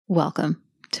Welcome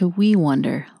to We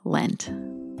Wonder Lent.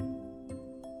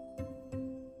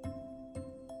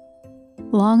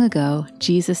 Long ago,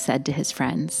 Jesus said to his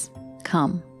friends,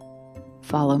 "Come,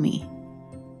 follow me."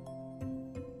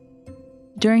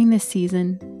 During this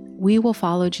season, we will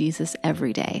follow Jesus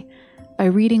every day by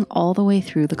reading all the way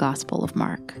through the Gospel of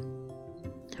Mark.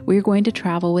 We're going to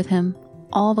travel with him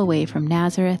all the way from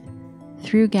Nazareth,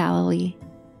 through Galilee,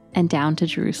 and down to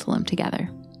Jerusalem together.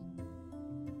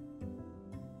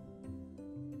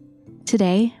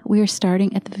 Today, we are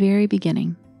starting at the very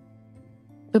beginning.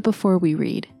 But before we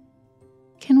read,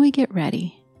 can we get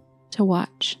ready to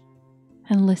watch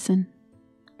and listen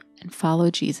and follow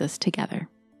Jesus together?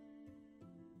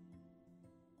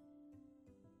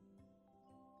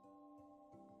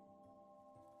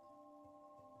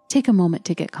 Take a moment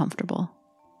to get comfortable.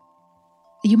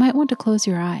 You might want to close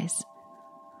your eyes.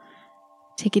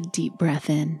 Take a deep breath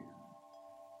in.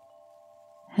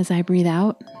 As I breathe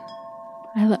out,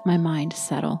 I let my mind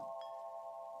settle.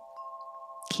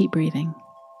 Keep breathing.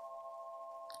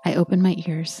 I open my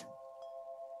ears.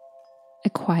 I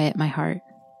quiet my heart.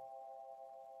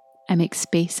 I make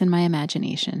space in my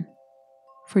imagination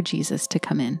for Jesus to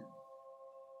come in.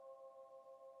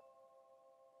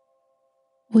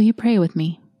 Will you pray with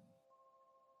me?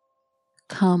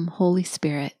 Come, Holy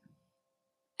Spirit,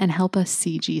 and help us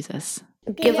see Jesus.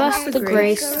 Give us the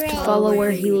grace to follow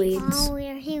where he leads.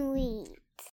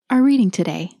 Our reading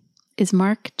today is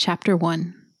Mark chapter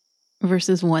 1,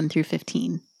 verses 1 through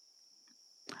 15.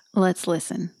 Let's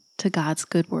listen to God's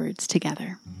good words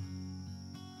together.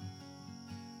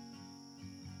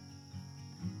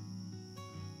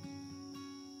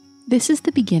 This is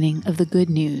the beginning of the good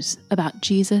news about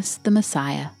Jesus the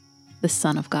Messiah, the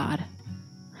Son of God.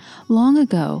 Long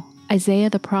ago, Isaiah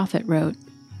the prophet wrote,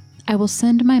 "I will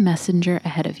send my messenger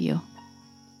ahead of you.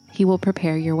 He will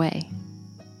prepare your way."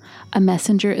 A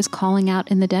messenger is calling out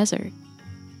in the desert,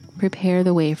 "Prepare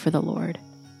the way for the Lord.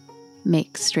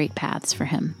 Make straight paths for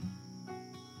him."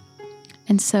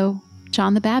 And so,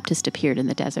 John the Baptist appeared in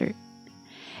the desert.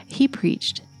 He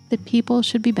preached that people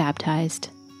should be baptized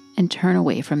and turn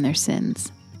away from their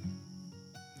sins.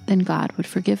 Then God would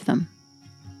forgive them.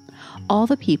 All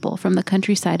the people from the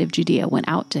countryside of Judea went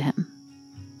out to him.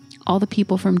 All the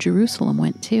people from Jerusalem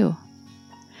went too.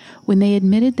 When they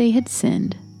admitted they had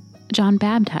sinned, John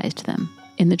baptized them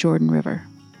in the Jordan River.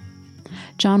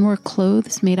 John wore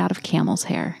clothes made out of camel's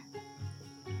hair.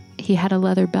 He had a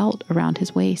leather belt around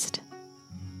his waist,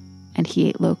 and he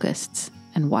ate locusts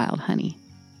and wild honey.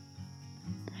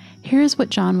 Here is what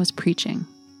John was preaching.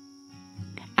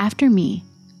 "After me,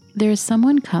 there is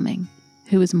someone coming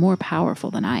who is more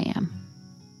powerful than I am.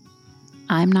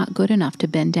 I'm not good enough to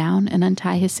bend down and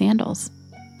untie his sandals.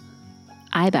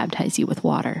 I baptize you with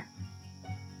water,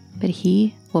 but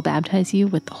he will baptize you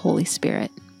with the Holy Spirit."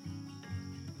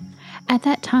 At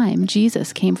that time,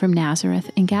 Jesus came from Nazareth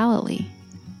in Galilee.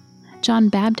 John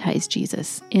baptized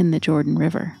Jesus in the Jordan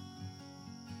River.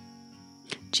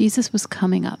 Jesus was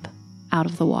coming up out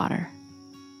of the water.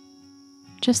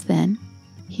 Just then,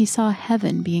 he saw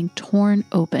heaven being torn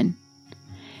open.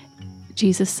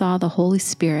 Jesus saw the Holy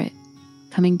Spirit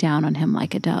coming down on him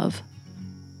like a dove.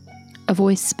 A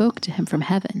voice spoke to him from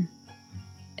heaven.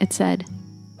 It said,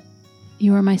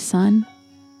 "You are my son,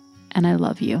 and I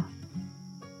love you.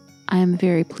 I am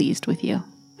very pleased with you."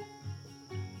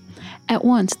 At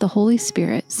once, the Holy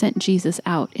Spirit sent Jesus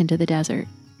out into the desert.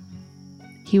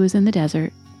 He was in the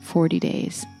desert 40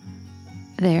 days.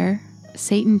 There,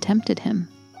 Satan tempted him.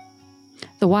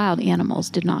 The wild animals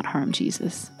did not harm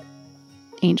Jesus.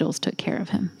 Angels took care of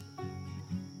him.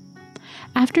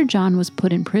 After John was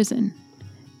put in prison,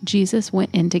 Jesus went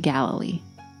into Galilee.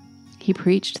 He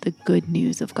preached the good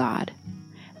news of God.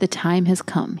 "The time has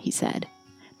come," he said.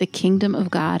 "The kingdom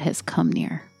of God has come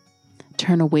near.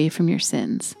 Turn away from your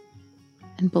sins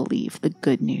and believe the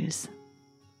good news."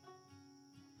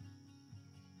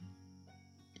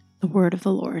 The word of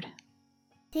the Lord.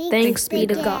 Thanks be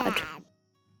to God.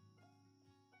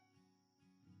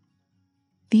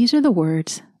 These are the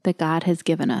words that God has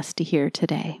given us to hear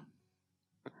today.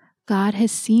 God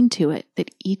has seen to it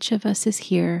that each of us is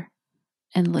here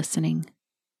and listening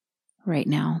right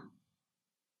now.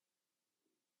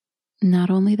 Not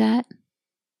only that,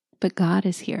 but God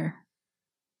is here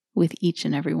with each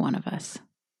and every one of us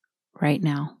right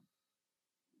now.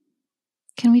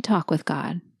 Can we talk with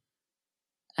God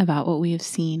about what we have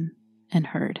seen and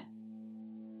heard?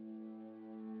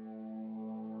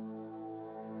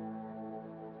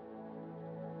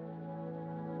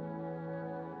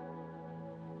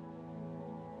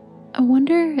 I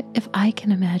wonder if I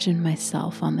can imagine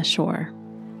myself on the shore,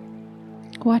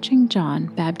 watching John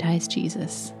baptize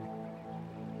Jesus.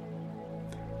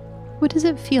 What does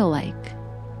it feel like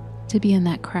to be in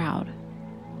that crowd?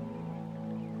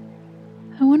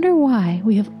 I wonder why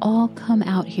we have all come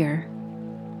out here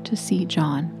to see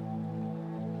John.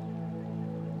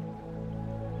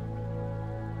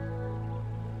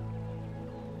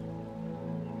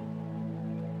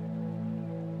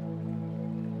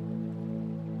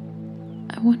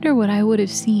 I wonder what I would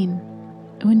have seen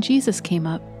when Jesus came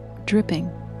up, dripping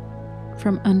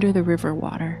from under the river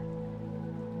water.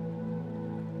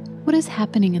 What is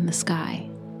happening in the sky?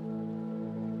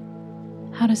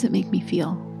 How does it make me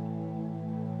feel?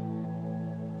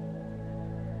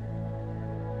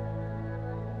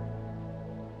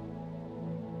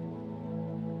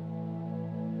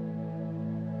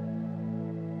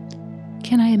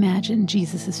 Can I imagine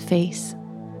Jesus' face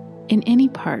in any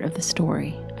part of the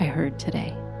story I heard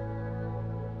today?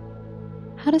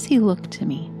 How does he look to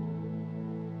me?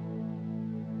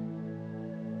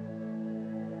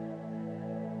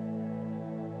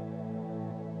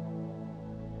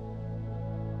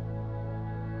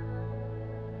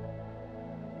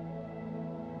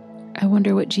 I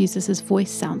wonder what Jesus' voice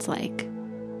sounds like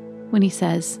when he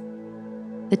says,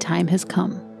 "The time has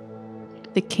come.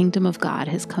 The kingdom of God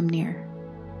has come near."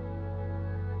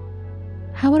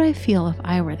 How would I feel if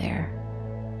I were there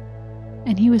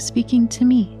and he was speaking to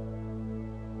me?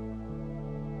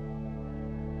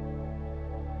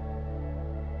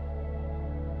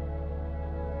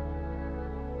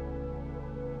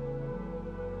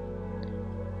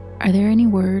 Are there any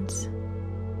words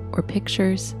or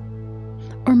pictures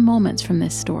or moments from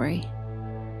this story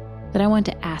that I want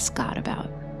to ask God about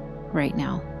right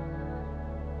now?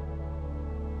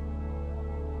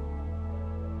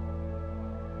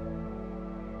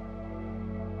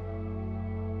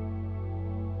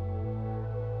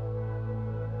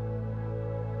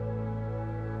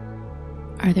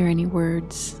 Are there any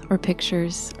words or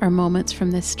pictures or moments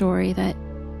from this story that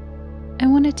I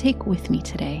want to take with me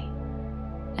today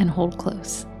and hold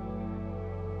close?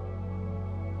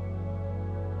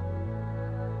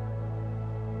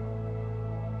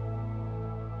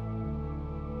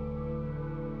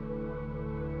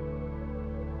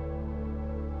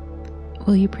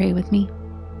 Will you pray with me?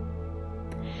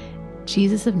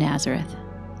 Jesus of Nazareth,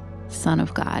 Son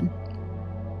of God,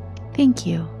 thank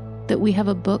you that we have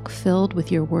a book filled with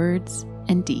your words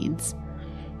and deeds.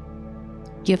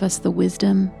 Give us the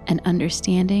wisdom and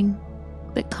understanding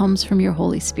that comes from your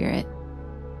Holy Spirit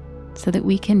so that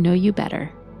we can know you better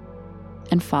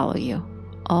and follow you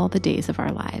all the days of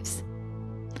our lives.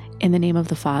 In the name of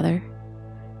the Father,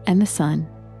 and the Son,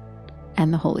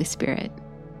 and the Holy Spirit.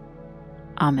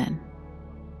 Amen.